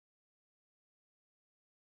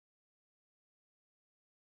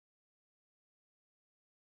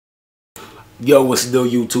Yo, what's still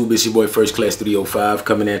YouTube? It's your boy First Class 305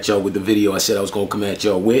 coming at y'all with the video I said I was gonna come at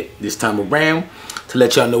y'all with this time around to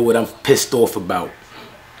let y'all know what I'm pissed off about.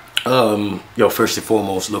 Yo, first and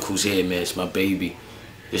foremost, look who's here, man. It's my baby.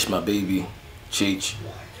 It's my baby, Cheech.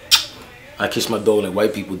 I kiss my dog like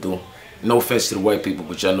white people do. No offense to the white people,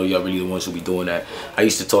 but y'all know y'all really the ones who be doing that. I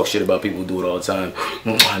used to talk shit about people who do it all the time.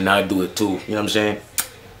 Now I do it too. You know what I'm saying?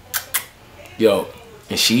 Yo,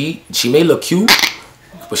 and she may look cute,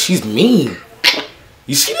 but she's mean.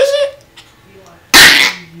 You see this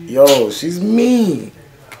shit? Yo, she's mean.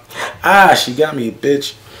 Ah, she got me,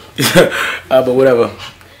 bitch. But whatever.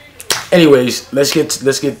 Anyways, let's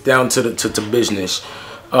get down to business.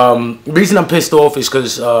 The reason I'm pissed off is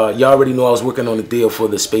because y'all already know I was working on a deal for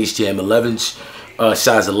the Space Jam 11s,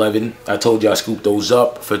 size 11. I told you I scooped those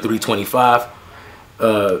up for $325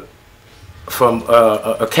 from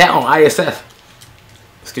a cat on ISS.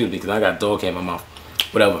 Excuse me, because I got dog hair in my mouth.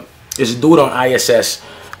 Whatever. There's a dude on ISS.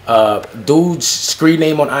 Dude's screen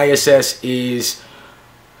name on ISS is,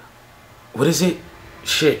 what is it?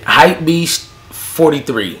 Shit, Hype Beast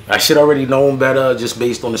 43. I should already know him better just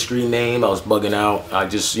based on the screen name. I was bugging out. I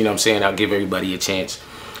just, you know what I'm saying, I'll give everybody a chance.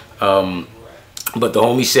 But the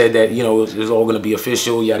homie said that, you know, it's all going to be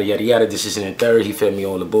official, yada, yada, yada. This isn't in third. He fed me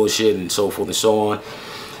all the bullshit and so forth and so on.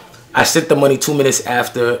 I sent the money 2 minutes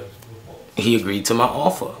after he agreed to my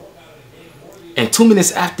offer. And 2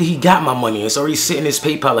 minutes after he got my money, it's already sitting in his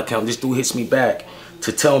PayPal account, this dude hits me back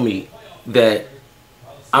to tell me that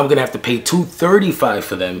I'm going to have to pay $235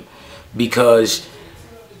 for them because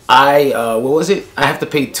what was it? I have to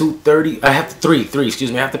pay $230. I have to excuse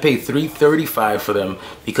me. I have to pay $335 for them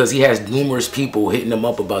because he has numerous people hitting him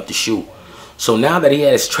up about the shoe. So now that he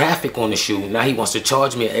has traffic on the shoe, now he wants to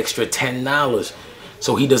charge me an extra $10.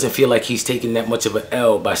 So he doesn't feel like he's taking that much of an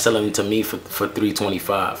L by selling it to me for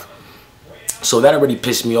 $325. So that already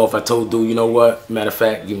pissed me off. I told dude, you know what? Matter of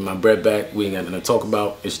fact, give me my bread back. We ain't got nothing to talk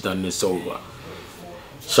about. It's done. It's over.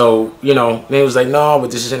 So, you know, they was like, no,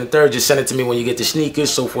 but this is in the third. Just send it to me when you get the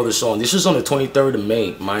sneakers, so forth and so on. This was on the 23rd of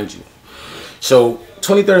May, mind you. So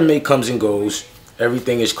 23rd of May comes and goes.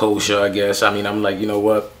 Everything is kosher, I guess. I mean, I'm like, you know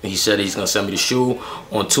what? He said he's going to send me the shoe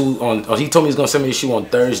he told me he's going to send me the shoe on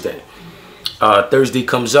Thursday. Thursday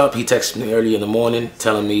comes up, he texts me early in the morning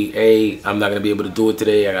telling me, hey, I'm not going to be able to do it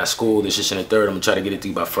today. I got school. This is in the third. I'm going to try to get it to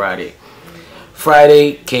you by Friday.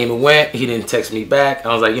 Friday came and went. He didn't text me back.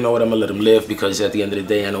 I was like, you know what? I'm going to let him live because at the end of the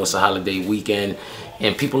day, I know it's a holiday weekend.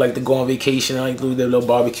 And people like to go on vacation. I like to do their little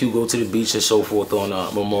barbecue, go to the beach and so forth on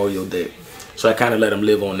Memorial Day. So I kind of let him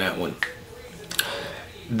live on that one.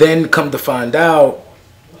 Then come to find out,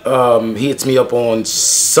 he hits me up on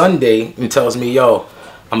Sunday and tells me, yo,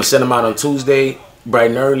 I'm going to send him out on Tuesday,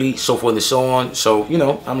 bright and early, so forth and so on. So, you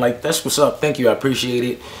know, I'm like, that's what's up. Thank you. I appreciate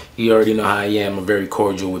it. You already know how I am. I'm very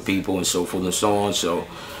cordial with people and so forth and so on. So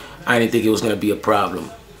I didn't think it was going to be a problem.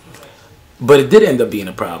 But it did end up being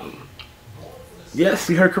a problem. Yes,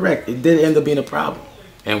 you heard correct. It did end up being a problem.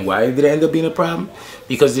 And why did it end up being a problem?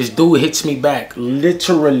 Because this dude hits me back,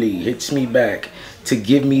 literally hits me back to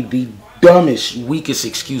give me the dumbest, weakest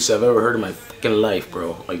excuse I've ever heard in my fucking life,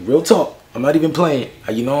 bro. Like, real talk. I'm not even playing.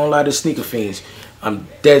 You know, I don't lie to sneaker fiends. I'm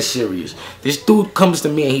dead serious. This dude comes to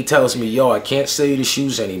me and he tells me, yo, I can't sell you the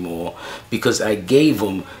shoes anymore because I gave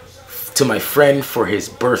them to my friend for his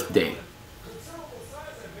birthday.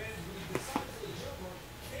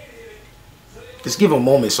 Just give him a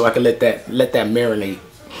moment so I can let that marinate.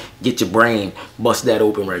 Get your brain, bust that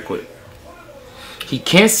open right quick. He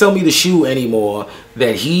can't sell me the shoe anymore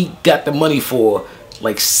that he got the money for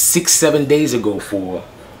like 6-7 days ago for,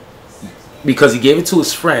 because he gave it to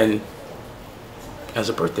his friend as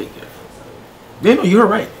a birthday gift. Yeah, no, you're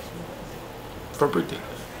right. For a birthday gift.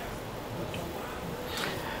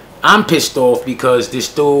 I'm pissed off because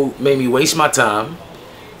this dude made me waste my time.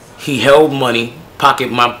 He held money,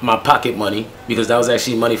 my pocket money, because that was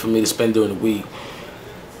actually money for me to spend during the week.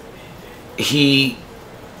 He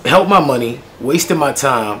held my money, wasted my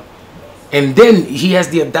time, and then he has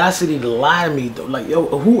the audacity to lie to me. Like, yo,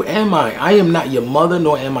 who am I? I am not your mother,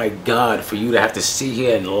 nor am I God for you to have to sit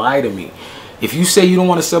here and lie to me. If you say you don't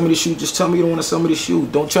want to sell me the shoe, just tell me you don't want to sell me the shoe.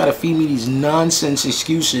 Don't try to feed me these nonsense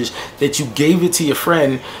excuses that you gave it to your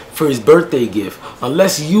friend for his birthday gift.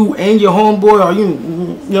 Unless you and your homeboy are, you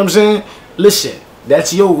know what I'm saying? Listen,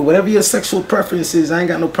 that's whatever your sexual preference is, I ain't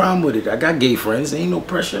got no problem with it. I got gay friends, ain't no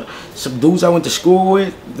pressure. Some dudes I went to school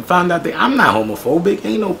with, found out that I'm not homophobic,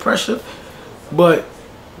 ain't no pressure. But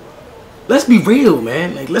let's be real,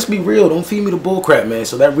 man. Like, let's be real. Don't feed me the bullcrap, man.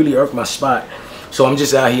 So that really irked my spot. So I'm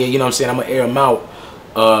just out here, you know what I'm saying? I'm going to air him out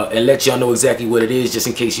and let y'all know exactly what it is, just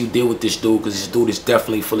in case you deal with this dude, because this dude is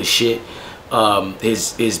definitely full of shit.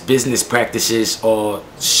 His business practices are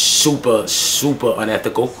super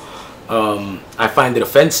unethical. I find it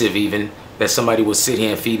offensive even that somebody would sit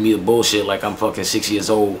here and feed me the bullshit like I'm fucking 6 years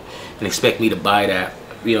old and expect me to buy that.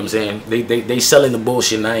 You know what I'm saying? They selling the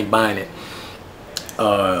bullshit and I ain't buying it.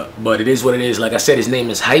 But it is what it is. Like I said, his name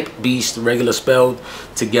is Hype Beast, regular spelled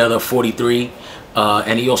together, 43.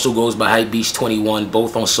 And he also goes by Hype Beast 21,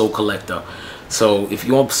 both on Soul Collector. So if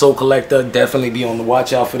you want Soul Collector, definitely be on the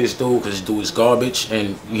watch out for this dude, because this dude is garbage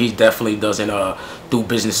and he definitely doesn't do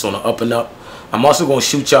business on the up and up. I'm also going to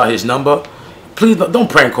shoot y'all his number. Please don't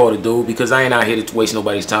prank call the dude, because I ain't out here to waste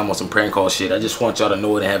nobody's time on some prank call shit. I just want y'all to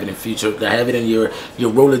know it and have it in future. To have it in your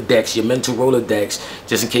Rolodex, your mental Rolodex,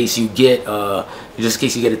 just in case you get a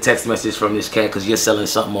text message from this cat because you're selling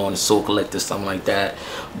something on the Soul Collector, something like that.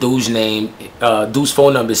 Dude's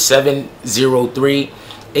phone number is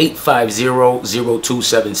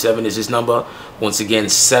 703-850-0277 is his number. Once again,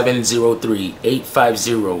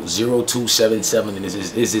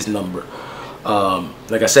 703-850-0277 is his number.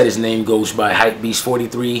 Like I said, his name goes by Hype Beast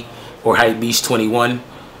 43 or Hype Beast 21.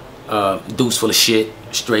 Dude's full of shit,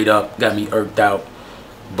 straight up, got me irked out.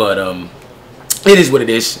 But it is what it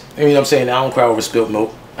is. I mean, what I'm saying, I don't cry over spilled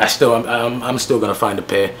milk. I'm still gonna find a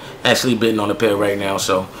pair. Actually bidding on a pair right now,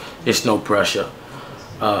 so it's no pressure.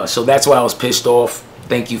 So that's why I was pissed off.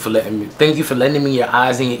 Thank you for lending me your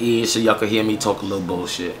eyes and your ears so y'all could hear me talk a little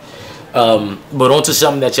bullshit. But onto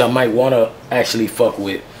something that y'all might wanna actually fuck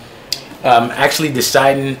with. I'm actually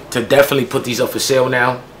deciding to definitely put these up for sale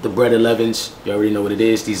now. The Bread 11s, you already know what it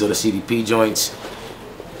is. These are the CDP joints.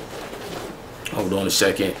 Hold on a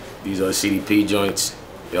second. These are the CDP joints.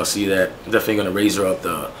 Y'all see that? I'm definitely gonna razor up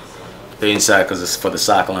the inside because it's for the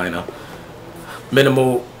sock liner.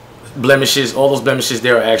 Minimal blemishes. All those blemishes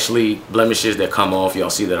there are actually blemishes that come off.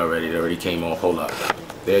 Y'all see that already? They already came off. Hold up.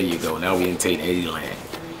 There you go. Now we in Tate 80 land.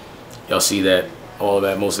 Y'all see that? All of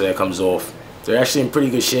that, most of that comes off. They're actually in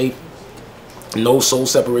pretty good shape. No sole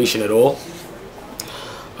separation at all.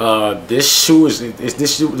 This shoe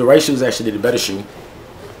the right shoe is actually the better shoe.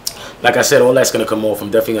 Like I said, all that's gonna come off. I'm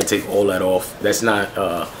definitely gonna take all that off. That's not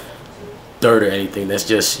dirt or anything. That's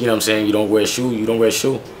just, you know what I'm saying, you don't wear a shoe, you don't wear a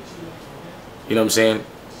shoe. You know what I'm saying?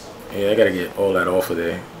 Yeah, I gotta get all that off of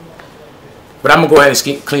there. But I'm gonna go ahead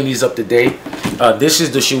and clean these up today. This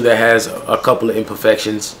is the shoe that has a couple of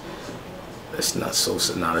imperfections. That's not sole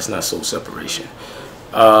separation.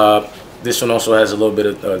 This one also has a little bit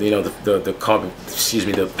of, you know, the carbon, excuse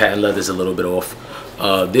me, the patent leather is a little bit off.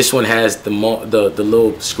 This one has the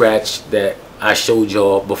little scratch that I showed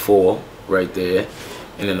y'all before, right there,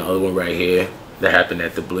 and then the other one right here that happened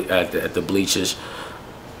at the bleachers.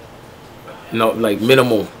 No, like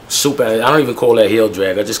minimal, super. I don't even call that heel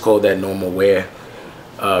drag. I just call that normal wear,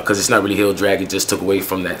 because it's not really heel drag. It just took away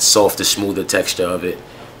from that softer, smoother texture of it.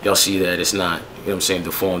 Y'all see that it's not, you know what I'm saying,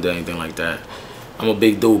 deformed or anything like that. I'm a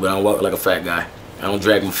big dude, but I don't walk like a fat guy. I don't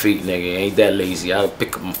drag my feet, nigga. I ain't that lazy. I'll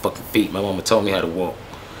pick up my fucking feet. My mama told me how to walk.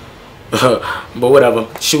 But whatever.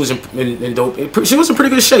 She was in dope. She was in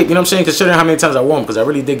pretty good shape, you know what I'm saying, considering how many times I wore them, because I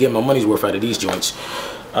really did get my money's worth out of these joints.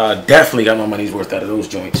 Definitely got my money's worth out of those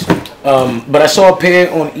joints. But I saw a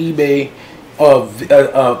pair on eBay of,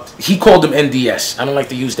 he called them NDS. I don't like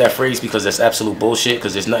to use that phrase because that's absolute bullshit,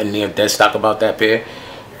 because there's nothing near dead stock about that pair.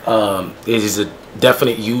 It is a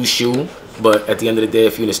definite used shoe. But at the end of the day,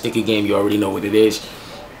 if you're in a sticky game, you already know what it is.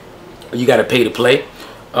 You got to pay to play.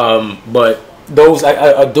 But those,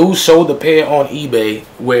 I do sold the pair on eBay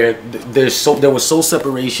where there was sole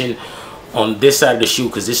separation on this side of the shoe,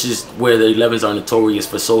 because this is where the 11s are notorious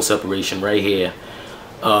for sole separation, right here.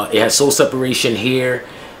 It had sole separation here.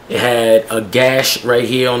 It had a gash right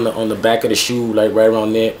here on the back of the shoe, like right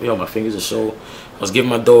around there. You know, my fingers are so. I was giving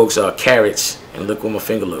my dogs carrots, and look what my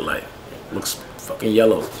finger look like. Looks fucking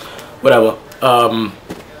yellow. Whatever.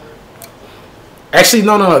 Actually,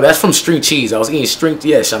 no. That's from string cheese. I was eating string.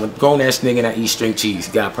 Yes, I'm a grown ass nigga and I eat string cheese.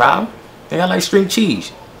 Got a problem? Think I like string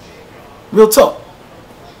cheese? Real talk.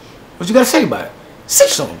 What you gotta say about it? Say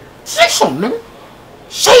something. Say something, nigga.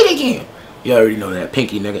 Say it again. You already know that.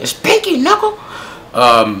 Pinky, nigga. It's pinky, nigga.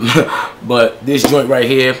 But this joint right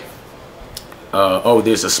here. Oh,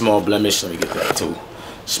 there's a small blemish. Let me get that too.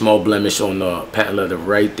 Small blemish on the patent leather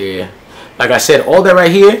right there. Like I said, all that right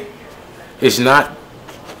here. It's not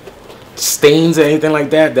stains or anything like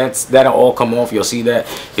that. That'll all come off. You'll see that.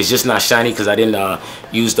 It's just not shiny because I didn't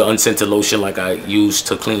use the unscented lotion like I used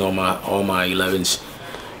to clean all my 11s.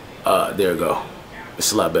 There we go.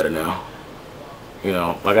 It's a lot better now. You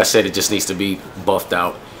know, like I said, it just needs to be buffed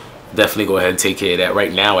out. Definitely go ahead and take care of that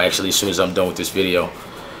right now, actually, as soon as I'm done with this video.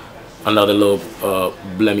 Another little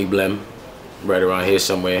blemmy blem right around here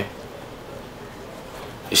somewhere.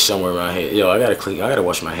 It's somewhere around here. Yo, I gotta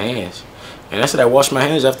wash my hands. And I said I washed my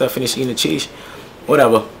hands after I finished eating the cheese.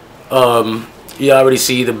 Whatever. You already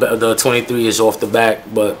see the 23 is off the back,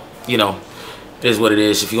 but you know, it is what it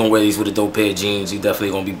is. If you're gonna wear these with a dope pair of jeans, you're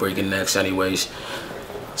definitely gonna be breaking necks anyways.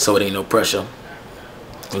 So it ain't no pressure.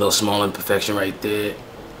 A little small imperfection right there.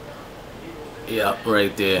 Yeah,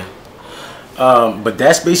 right there. But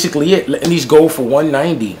that's basically it. Letting these go for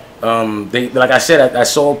 $190. They, like I said, I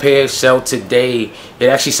saw a pair sell today. It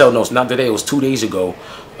actually sold, no, it's not today, it was 2 days ago.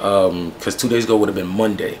 Because 2 days ago would have been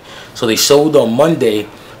Monday. So they sold on Monday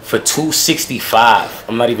for $265.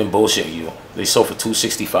 I'm not even bullshitting you. They sold for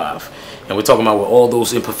 $265. And we're talking about with all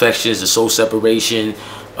those imperfections, the sole separation.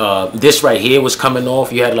 This right here was coming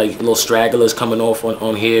off. You had like little stragglers coming off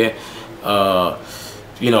on here.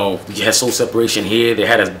 You know, you had sole separation here. They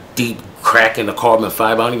had a deep crack in the carbon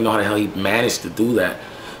fiber. I don't even know how the hell he managed to do that.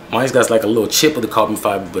 Mine's got like a little chip of the carbon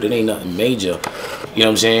fiber, but it ain't nothing major. You know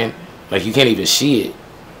what I'm saying? Like you can't even see it.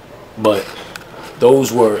 But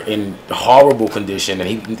those were in horrible condition,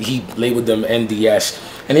 and he labeled them NDS,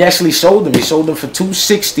 and he actually sold them. He sold them for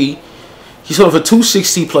 $260. He sold them for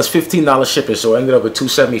 $260 plus $15 shipping, so it ended up at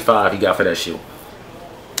 $275 he got for that shoe.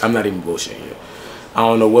 I'm not even bullshitting you. I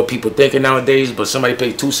don't know what people thinking nowadays, but somebody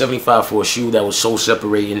paid $275 for a shoe that was so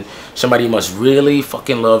separating. Somebody must really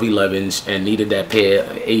fucking love 11s and needed that pair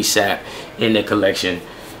ASAP in their collection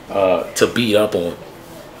to beat up on.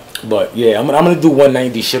 But yeah, I'm gonna do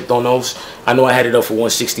 $190 shipped on those. I know I had it up for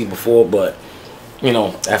 $160 before, but you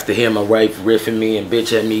know, after hearing my wife riffing me and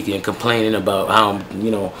bitch at me and complaining about how I'm,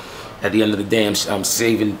 you know, at the end of the day I'm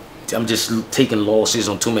just taking losses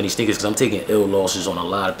on too many sneakers, because I'm taking ill losses on a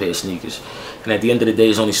lot of pair of sneakers. And at the end of the day,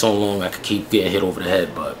 it's only so long I could keep getting hit over the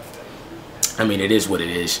head. But I mean, it is what it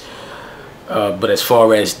is. But as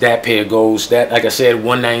far as that pair goes, that, like I said,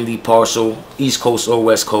 $190 parcel, East Coast or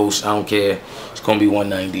West Coast, I don't care. It's gonna be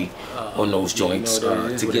 $190 on those joints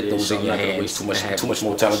to get those in your hands. Too much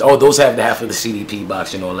more time. Oh, those have the half of the CDP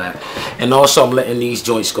box and all that. And also, I'm letting these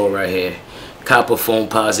joints go right here. Copper foam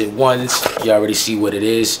posit ones. You already see what it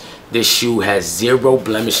is. This shoe has 0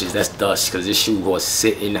 blemishes. That's dust, because this shoe was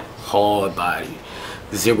sitting hard body.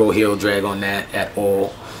 0 heel drag on that at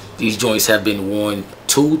all. These joints have been worn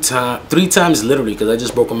 3 times literally, because I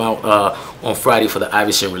just broke them out on Friday for the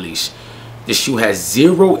Iverson release. This shoe has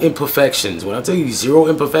 0 imperfections. When I tell you 0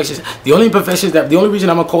 imperfections, the only reason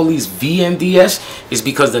I'm gonna call these VNDS is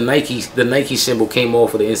because the Nike symbol came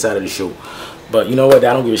off of the inside of the shoe. But you know what?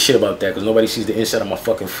 I don't give a shit about that, because nobody sees the inside of my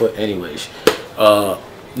fucking foot anyways.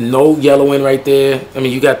 No yellowing right there. I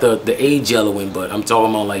mean, you got the age yellowing, but I'm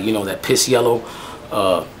talking about, like, you know, that piss yellow.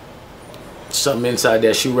 Something inside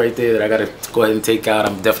that shoe right there that I gotta go ahead and take out.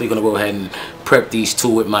 I'm definitely gonna go ahead and prep these two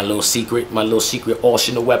with my little secret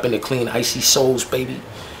arsenal weapon, the clean icy soles, baby.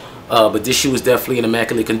 But this shoe is definitely in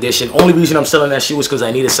immaculate condition. Only reason I'm selling that shoe is because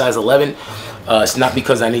I need a size 11. It's not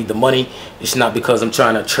because I need the money. It's not because I'm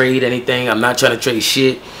trying to trade anything. I'm not trying to trade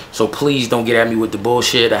shit. So please don't get at me with the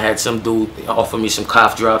bullshit. I had some dude offer me some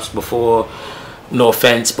cough drops before. No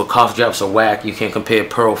offense, but cough drops are whack. You can't compare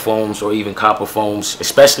pearl foams or even copper foams,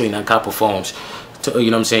 especially not copper foams. To,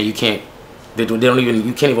 you know what I'm saying? You can't. They don't even.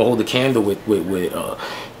 You can't even hold the candle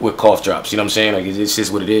with cough drops. You know what I'm saying? Like, it's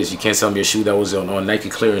just what it is. You can't sell me a shoe that was on Nike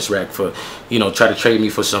clearance rack for, you know, try to trade me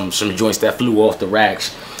for some joints that flew off the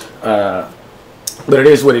racks. But it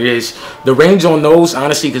is what it is. The range on those,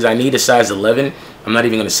 honestly, because I need a size 11. I'm not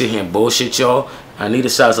even gonna sit here and bullshit y'all. I need a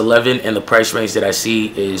size 11, and the price range that I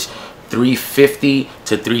see is $350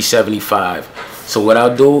 to $375. So what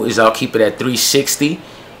I'll do is I'll keep it at $360.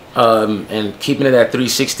 And keeping it at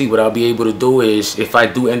 $360, what I'll be able to do is, if I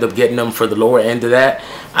do end up getting them for the lower end of that,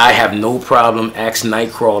 I have no problem ask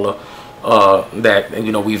Nightcrawler that,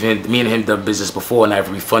 you know, me and him done business before, and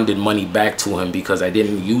I've refunded money back to him because I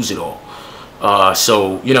didn't use it all.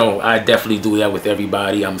 So, you know, I definitely do that with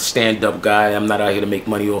everybody. I'm a stand-up guy. I'm not out here to make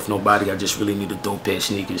money off nobody. I just really need a dope pair of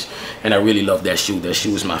sneakers, and I really love that shoe. That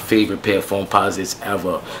shoe is my favorite pair of foam posits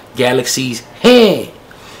ever. Galaxy's hand.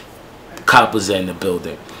 Coppers in the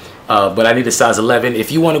building. But I need a size 11.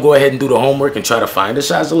 If you want to go ahead and do the homework and try to find a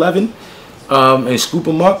size 11 and scoop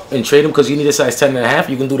them up and trade them because you need a size 10.5,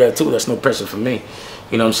 you can do that too. That's no pressure for me.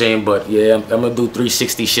 You know what I'm saying? But yeah, I'm going to do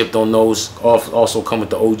 $360 shipped on those. Also come with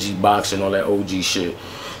the OG box and all that OG shit.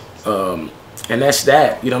 And that's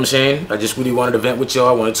that. You know what I'm saying? I just really wanted to vent with y'all.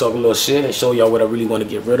 I want to talk a little shit and show y'all what I really want to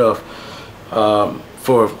get rid of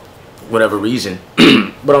for whatever reason.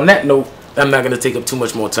 But on that note, I'm not going to take up too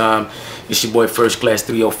much more time. It's your boy First Class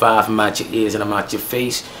 305. I'm out your ears and I'm out your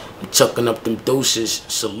face. I'm chucking up them doses.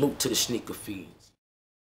 Salute to the sneaker feed.